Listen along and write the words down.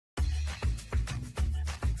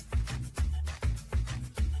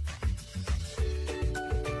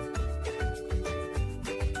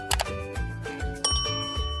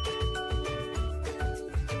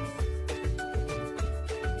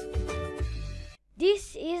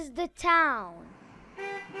is the town.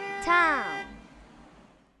 Town.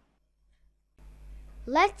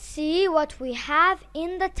 Let's see what we have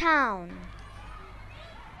in the town.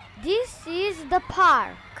 This is the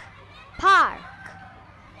park. Park.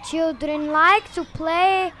 Children like to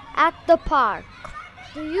play at the park.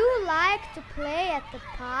 Do you like to play at the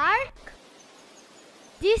park?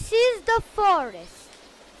 This is the forest.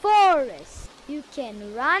 Forest. You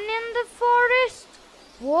can run in the forest,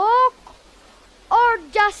 walk, or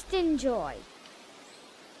just enjoy.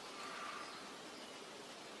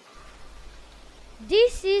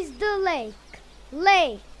 This is the lake.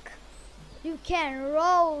 Lake. You can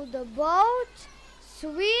row the boat,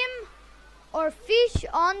 swim, or fish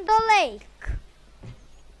on the lake.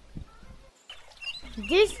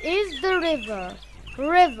 This is the river.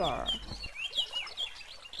 River.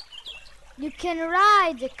 You can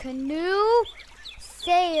ride a canoe,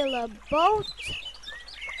 sail a boat,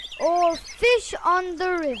 or fish on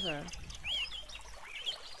the river.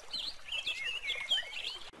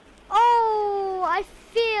 Oh, I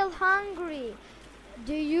feel hungry.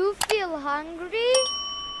 Do you feel hungry?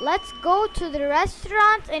 Let's go to the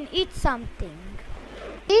restaurant and eat something.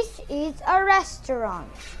 This is a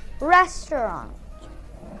restaurant. Restaurant.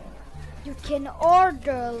 You can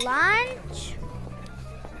order lunch,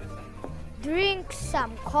 drink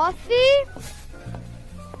some coffee,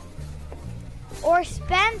 or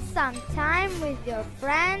spend some time with your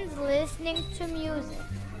friends listening to music.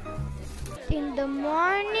 In the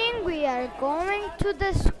morning, we are going to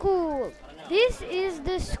the school. This is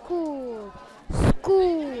the school.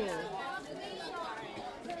 School.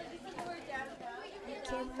 We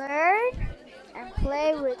can learn and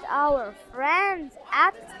play with our friends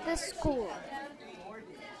at the school.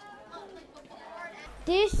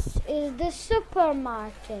 This is the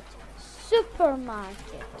supermarket.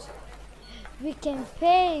 Supermarket. We can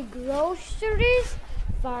pay groceries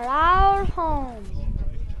for our home.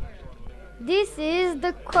 This is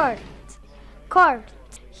the court. Court.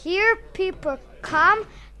 Here people come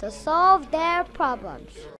to solve their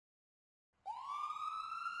problems.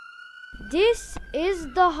 This is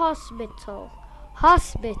the hospital.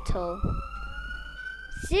 Hospital.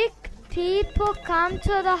 Sick people come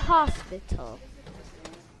to the hospital.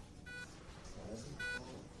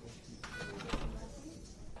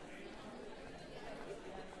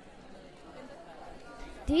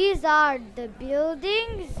 These are the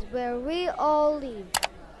buildings where we all live.